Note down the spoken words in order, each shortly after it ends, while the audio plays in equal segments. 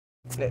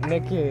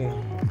Nikki,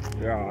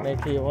 Yeah.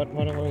 Nikki, what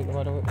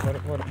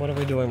are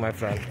we doing, my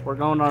friend? We're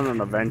going on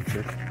an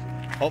adventure.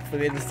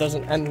 Hopefully this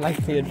doesn't end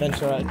like the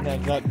adventure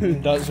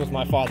that does with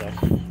my father.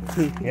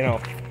 You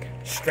know,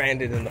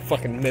 stranded in the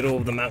fucking middle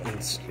of the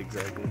mountains.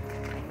 Exactly.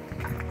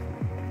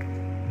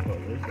 Oh,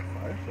 there's the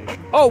fire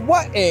station. Oh,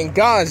 what in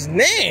God's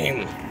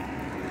name?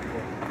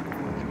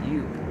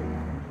 You.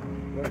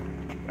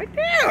 Right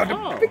there, the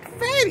Oh. big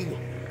fatty.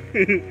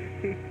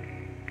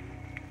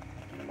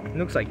 It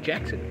looks like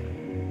Jackson.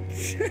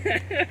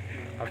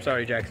 I'm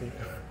sorry, Jackson.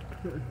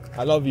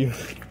 I love you.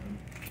 What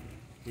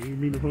do you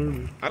mean to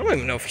harm me? I don't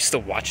even know if he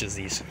still watches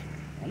these.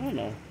 I don't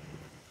know.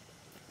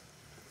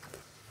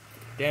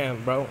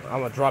 Damn, bro.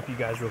 I'm gonna drop you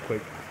guys real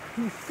quick.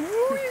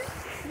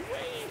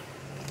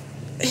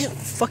 Damn,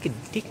 fucking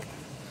dick.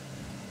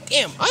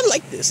 Damn, I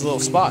like this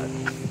little spot.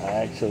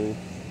 Actually.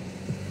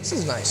 This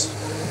is nice.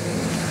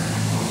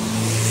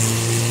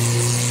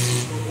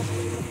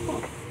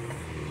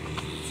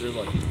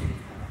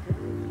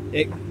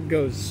 It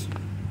goes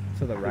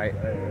to the right.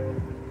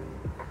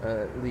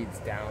 It leads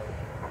down.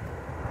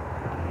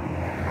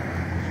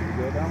 Should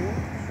we go down one?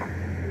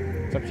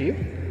 It's up to you.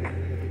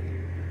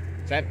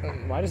 Is that,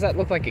 why does that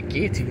look like a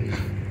guillotine?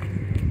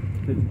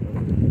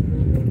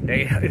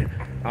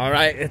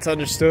 Alright, it's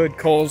understood.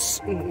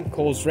 Cole's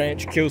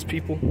Ranch kills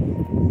people.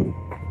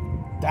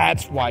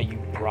 That's why you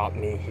brought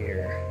me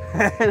here.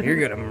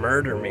 You're gonna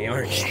murder me,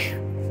 aren't you?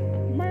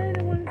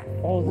 Murder.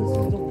 Oh, this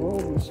is the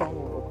road we saw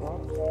across.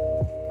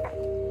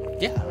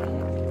 Yeah.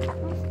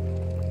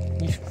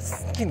 You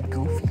fucking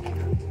goofy.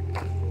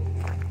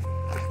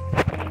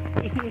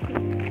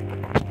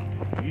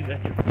 Use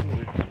that your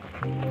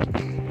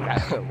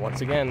Once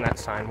again, that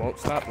sign won't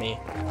stop me.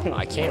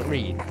 I can't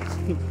read.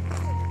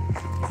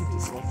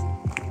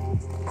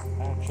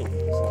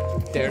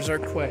 There's our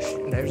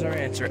question. There's our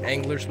answer.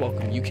 Anglers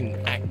welcome. You can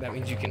act. That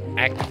means you can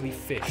actively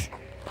fish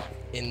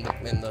in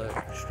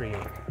the stream.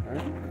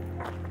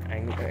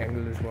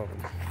 Anglers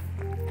welcome.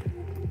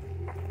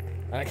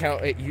 I like how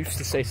it used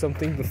to say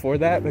something before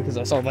that because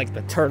I saw like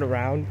the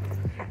turnaround.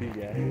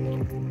 Yeah.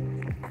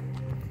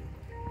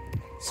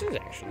 This is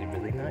actually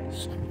really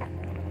nice.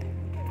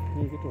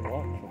 You get to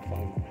walk for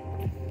fun.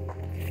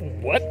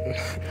 What?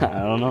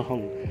 I don't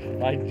know.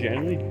 I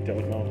generally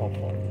don't know how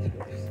far this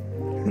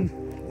goes.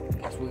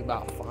 Guess we're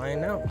about to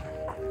find out.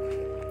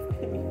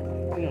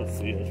 You're gonna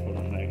see us for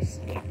the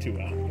next like 2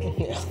 hours.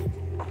 Yeah.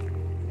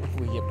 If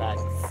we get back,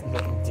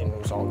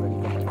 dinner's already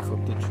gonna be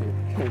cooked and shit.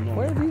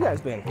 Where have you guys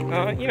been?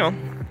 You know,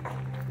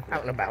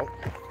 out and about.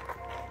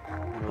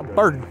 A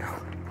bird.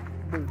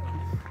 Well,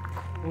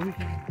 we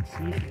can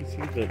see if you can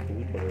see the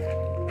bluebird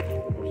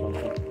or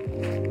something.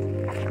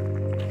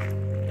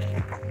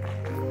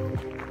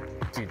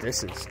 Dude,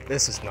 this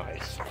is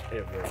nice.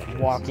 It really is.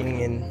 Walking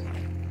in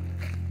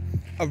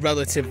a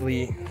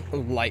relatively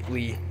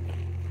lightly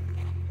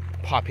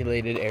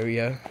populated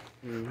area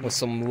with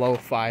some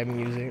lo-fi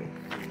music.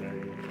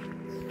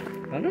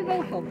 I don't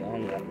know how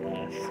long that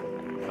lasts.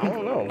 I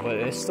don't know, but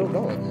it's still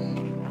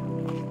going.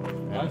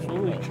 I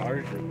fully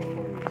charged it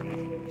before it was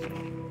finished.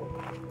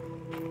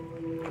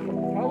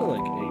 Probably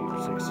like 8 or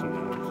 16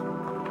 hours.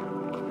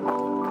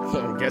 I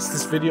guess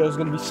this video is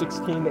gonna be 8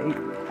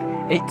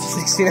 to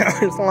 16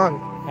 hours long.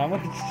 How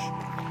much?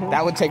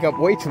 That would take up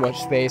way too much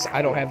space.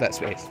 I don't have that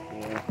space.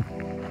 Yeah.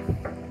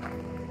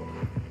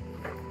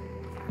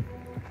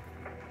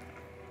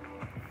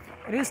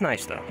 It is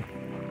nice though.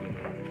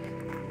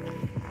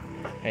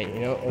 Hey,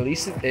 you know, at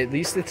least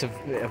it's a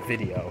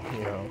video, you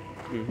know.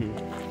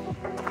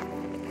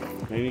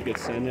 Maybe you could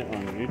send it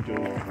on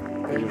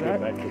YouTube when we get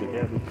back to the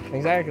cabin.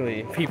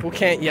 Exactly. People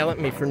can't yell at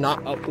me for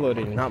not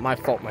uploading. Not my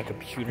fault. My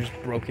computer's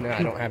broken and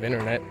I don't have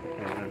internet.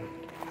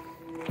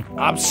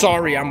 I'm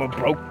sorry. I'm a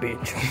broke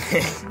bitch.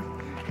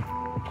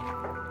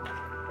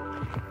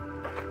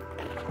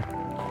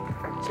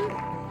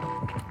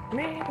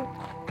 Man,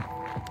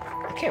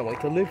 I can't wait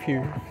to live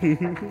here. You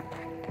get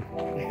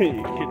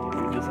to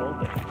do this all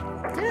day.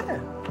 Yeah.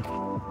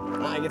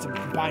 I get to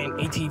buy an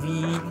ATV,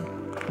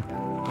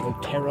 go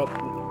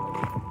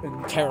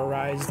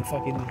terrorize the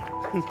fucking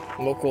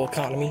local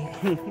economy.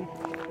 The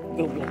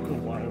local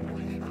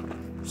waterway.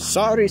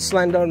 Sorry,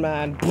 Slender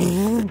Man.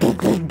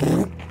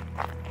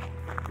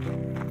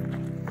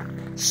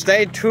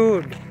 Stay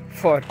tuned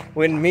for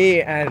when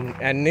me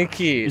and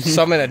Nikki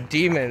summon a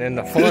demon in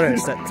the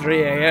forest at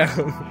 3 a.m.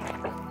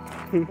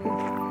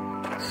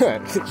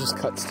 It just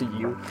cuts to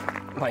you,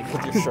 like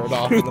with your shirt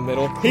off in the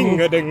middle.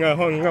 Hinga dinga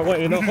hunga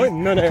wayna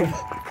hunga ding.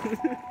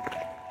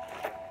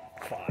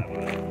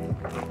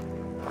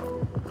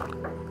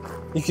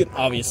 You could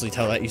obviously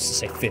tell that used to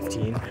say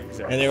 15,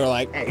 Exactly. and they were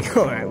like, "Hey,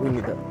 all right, we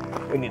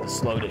need to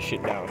slow this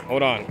shit down.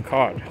 Hold on,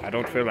 card. I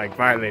don't feel like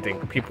violating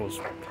people's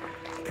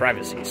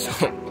privacy."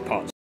 So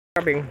pause.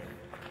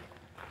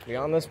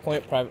 Beyond this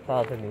point, private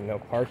property, no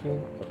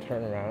parking, no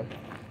turnaround,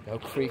 no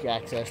creek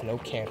access, no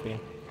camping,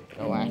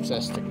 no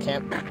access to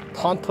Camp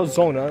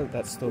Pontezona.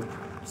 That's still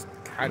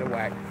kind of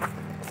whack.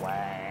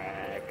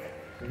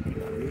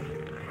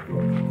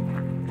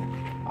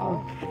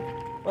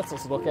 Let's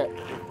just look at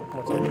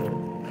what's over here.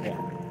 Yeah.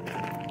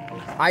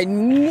 I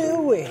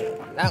knew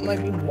it. That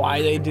might be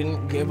why they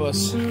didn't give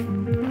us a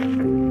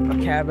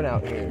cabin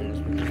out here. Is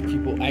because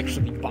people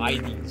actually buy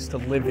these to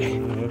live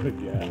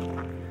in.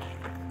 Yeah.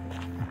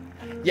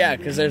 Yeah,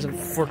 because there's a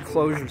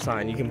foreclosure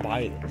sign. You can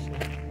buy this.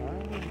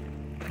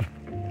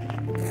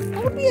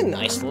 That would be a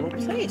nice little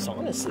place,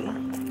 honestly.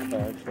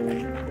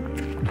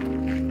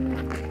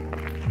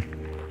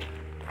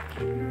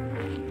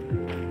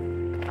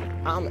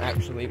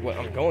 Actually. What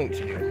I'm going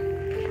to do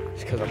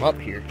is because I'm up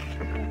here,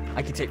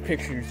 I can take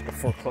pictures of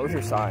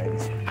foreclosure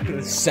signs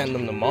and send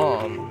them to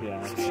Mom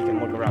Yeah. so she can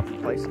look around for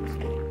places. This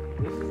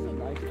is a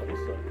nice place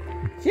though.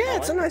 Yeah,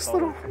 it's a nice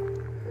little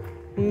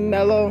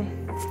mellow.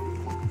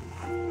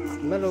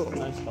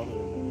 Nice color.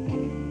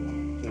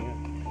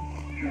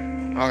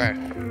 Okay,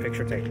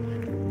 picture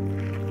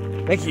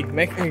taken. Mickey,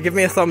 give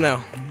me a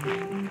thumbnail.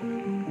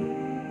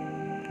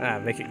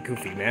 Make it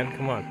goofy, man.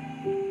 Come on.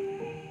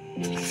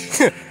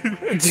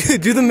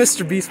 do the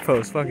Mr. Beast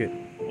pose. Fuck it.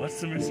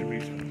 What's the Mr.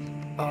 Beast?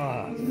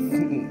 I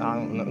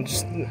don't know.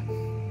 Just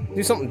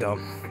do something dumb.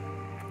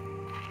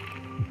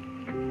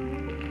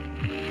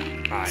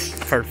 Alright,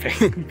 perfect.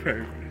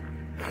 Perfect.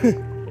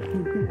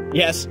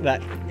 Yes,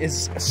 that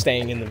is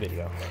staying in the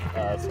video.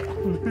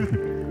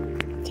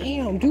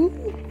 Damn, dude.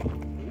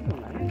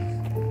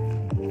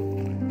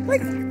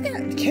 Like,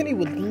 yeah, Kenny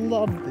would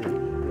love this.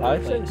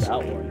 I said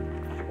that one.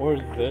 Or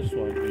this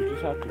one. You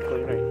just have to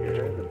clean right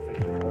here and then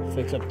fix it up.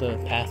 Fix up the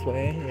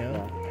pathway,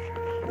 yeah.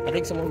 I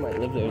think someone might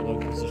live there though,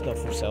 because there's no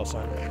for sale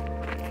sign.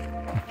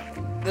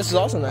 This is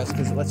also nice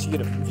because it lets you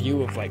get a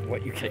view of like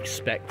what you can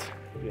expect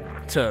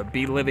to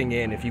be living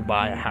in if you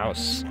buy a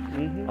house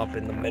up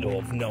in the middle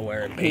of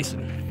nowhere in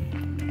Payson.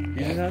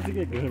 You just have to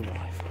get good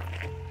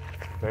Wi-Fi.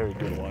 Very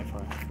good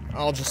Wi-Fi.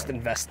 I'll just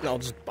invest and I'll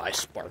just buy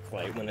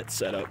Sparklight when it's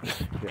set up.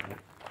 Yeah.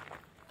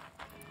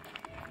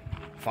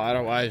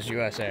 Firewise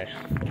USA.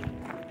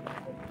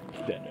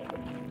 Dead.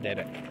 Did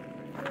it.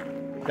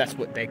 That's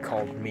what they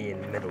called me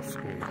in middle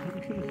school.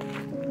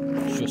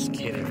 Just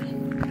kidding.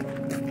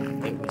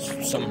 It was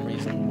for some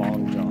reason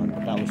Long John,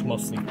 but that was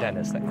mostly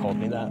Dennis that called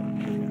me that.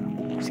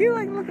 See,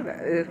 like, look at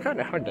that. It's kind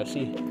of hard to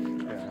see.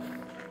 Yeah.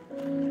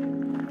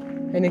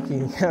 Hey,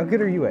 Nikki, how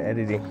good are you at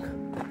editing?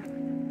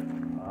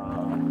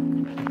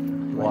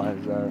 Why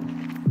is that?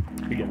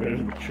 To get rid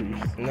of the trees.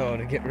 No,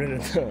 to get rid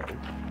of to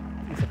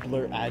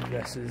blur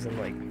addresses and,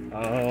 like,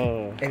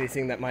 Oh.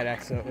 anything that might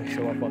accidentally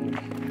show up on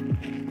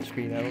the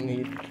screen. I don't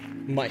need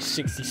my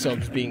 60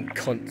 subs being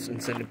cunts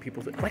and sending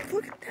people to... Like,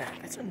 look at that.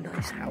 That's a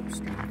nice house,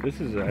 dude. This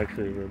is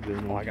actually a big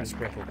one. Oh, I got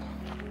sprinkled.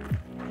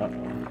 Uh-oh.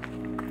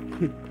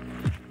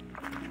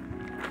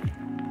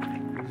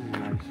 This is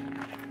nice.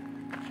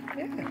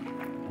 Yeah.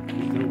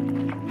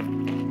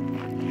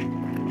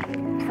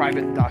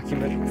 Private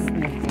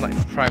document, like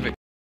private.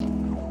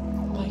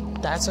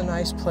 Like, that's a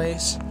nice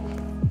place.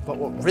 But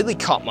what really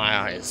caught my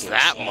eye is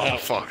that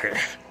motherfucker.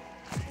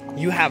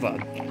 You have a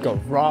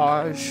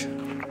garage.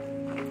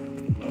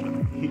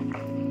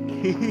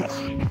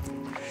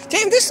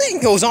 Damn, this thing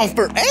goes on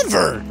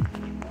forever.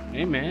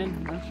 Hey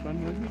man, that's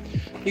fun, isn't it?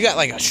 You got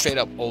like a straight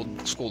up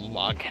old school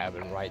log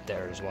cabin right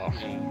there as well.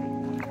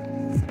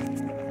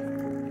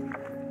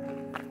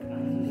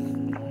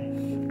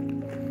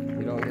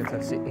 You don't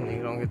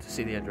get to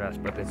see the address,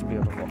 but it's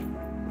beautiful.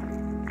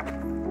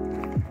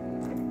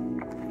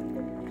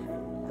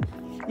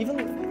 Even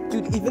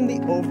the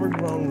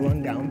overgrown,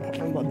 rundown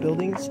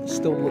buildings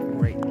still look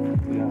great.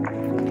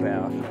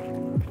 Yeah.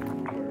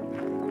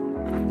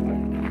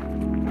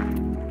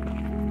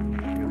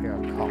 You hear a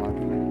car.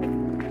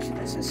 See,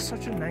 this is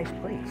such a nice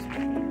place.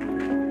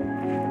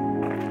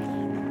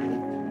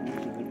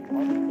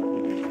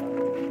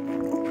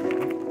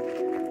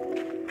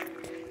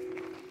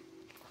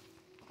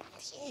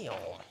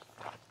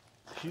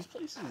 These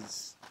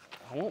places.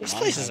 I won't These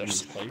mind places having are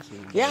these places.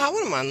 Yeah, I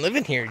wouldn't mind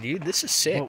living here, dude. This is sick.